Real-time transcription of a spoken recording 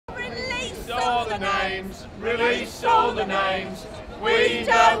all the names, release all the names. We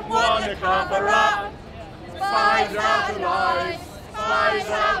don't want to cover up. Spies are the lies, spies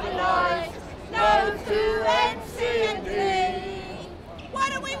are the lies. No to MC and D.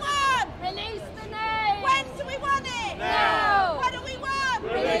 What do we want? Release the names! When do we want it? Now! What do we want?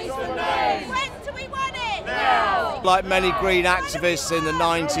 Release the names. When do we want it? Now! Like many Green activists in the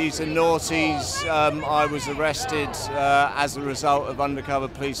 90s and noughties, I was arrested as a result of undercover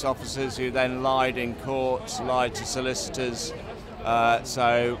police officers who then lied in court, lied to solicitors.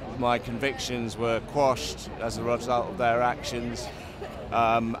 So my convictions were quashed as a result of their actions.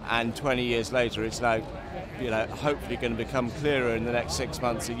 And 20 years later, it's now, hopefully going to become clearer in the next 6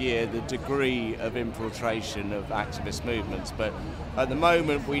 months, a year, the degree of infiltration of activist movements. But at the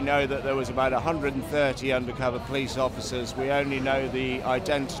moment, we know that there was about 130 undercover police officers. We only know the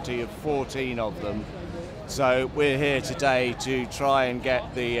identity of 14 of them. So we're here today to try and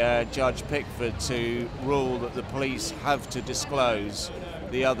get the Judge Pitchford to rule that the police have to disclose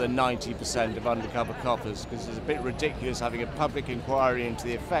the other 90% of undercover coppers, because it's a bit ridiculous having a public inquiry into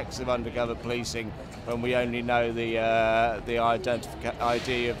the effects of undercover policing when we only know the ID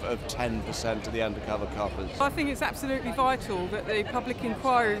of 10% of the undercover coppers. I think it's absolutely vital that the public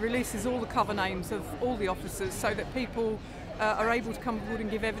inquiry releases all the cover names of all the officers so that people are able to come forward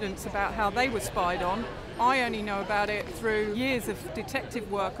and give evidence about how they were spied on. I only know about it through years of detective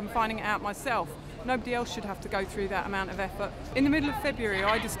work and finding it out myself. Nobody else should have to go through that amount of effort. In the middle of February,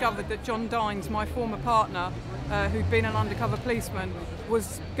 I discovered that John Dines, my former partner, who'd been an undercover policeman,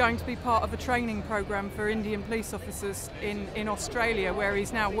 was going to be part of a training programme for Indian police officers in Australia, where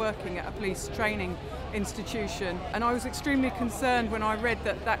he's now working at a police training institution. And I was extremely concerned when I read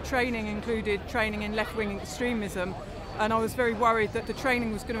that that training included training in left-wing extremism. And I was very worried that the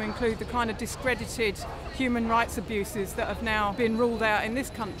training was going to include the kind of discredited human rights abuses that have now been ruled out in this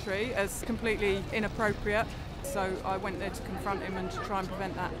country as completely inappropriate. So I went there to confront him and to try and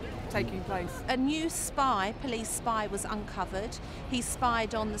prevent that taking place. A new spy, police spy, was uncovered. He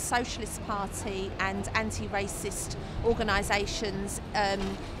spied on the Socialist Party and anti-racist organisations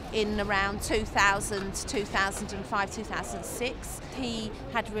in around 2000, 2005, 2006. He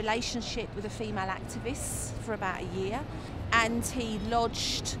had a relationship with a female activist for about a year, and he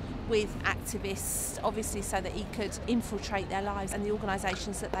lodged with activists, obviously so that he could infiltrate their lives and the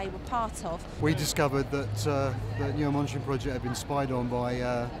organisations that they were part of. We discovered that the Neo Monitoring Project had been spied on by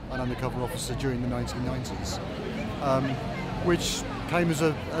an undercover officer during the 1990s, which came as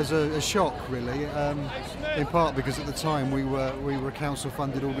a shock, really, in part because at the time we were a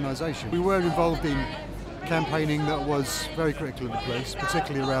council-funded organisation. We were involved in campaigning that was very critical of the police,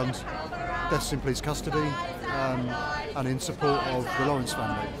 particularly around deaths in police custody and in support of the Lawrence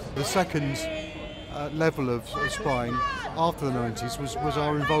family. The second level of spying after the 90s was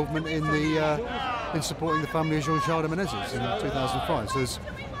our involvement in supporting the family of Jean-Charles de Menezes in 2005. So there's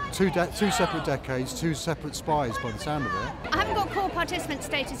two separate decades, two separate spies by the sound of it. I haven't got core participant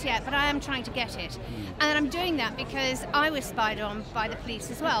status yet, but I am trying to get it. And I'm doing that because I was spied on by the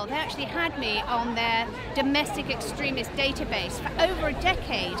police as well. They actually had me on their domestic extremist database for over a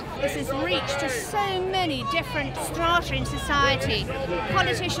decade. This has reached to so many different strata in society: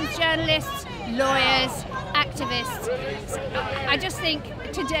 politicians, journalists, lawyers, activists. So I just think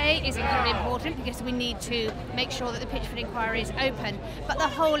today is incredibly important because we need to make sure that the Pitchford Enquiry is open, but the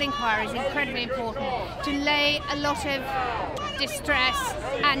whole inquiry is incredibly important to lay a lot of distress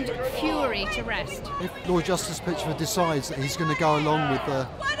and fury to rest. If Lord Justice Pitchford decides that he's going to go along with the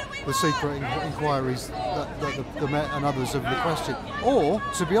secret inquiries that the Met and others have requested, or,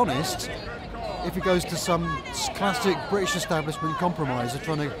 to be honest, if he goes to some classic British establishment compromise of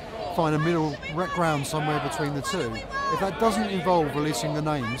trying to find a middle ground somewhere between the two, if that doesn't involve releasing the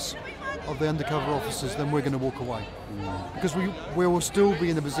names of the undercover officers, then we're going to walk away. Because we will still be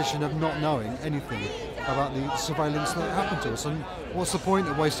in the position of not knowing anything about the surveillance that happened to us. And what's the point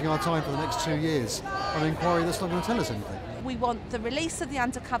of wasting our time for the next 2 years on an inquiry that's not going to tell us anything? We want the release of the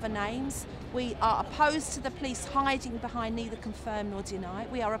undercover names. We are opposed to the police hiding behind neither confirm nor deny.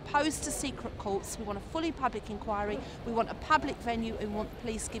 We are opposed to secret courts. We want a fully public inquiry. We want a public venue, and we want the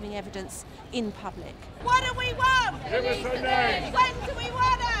police giving evidence in public. What do we want? Give us the names.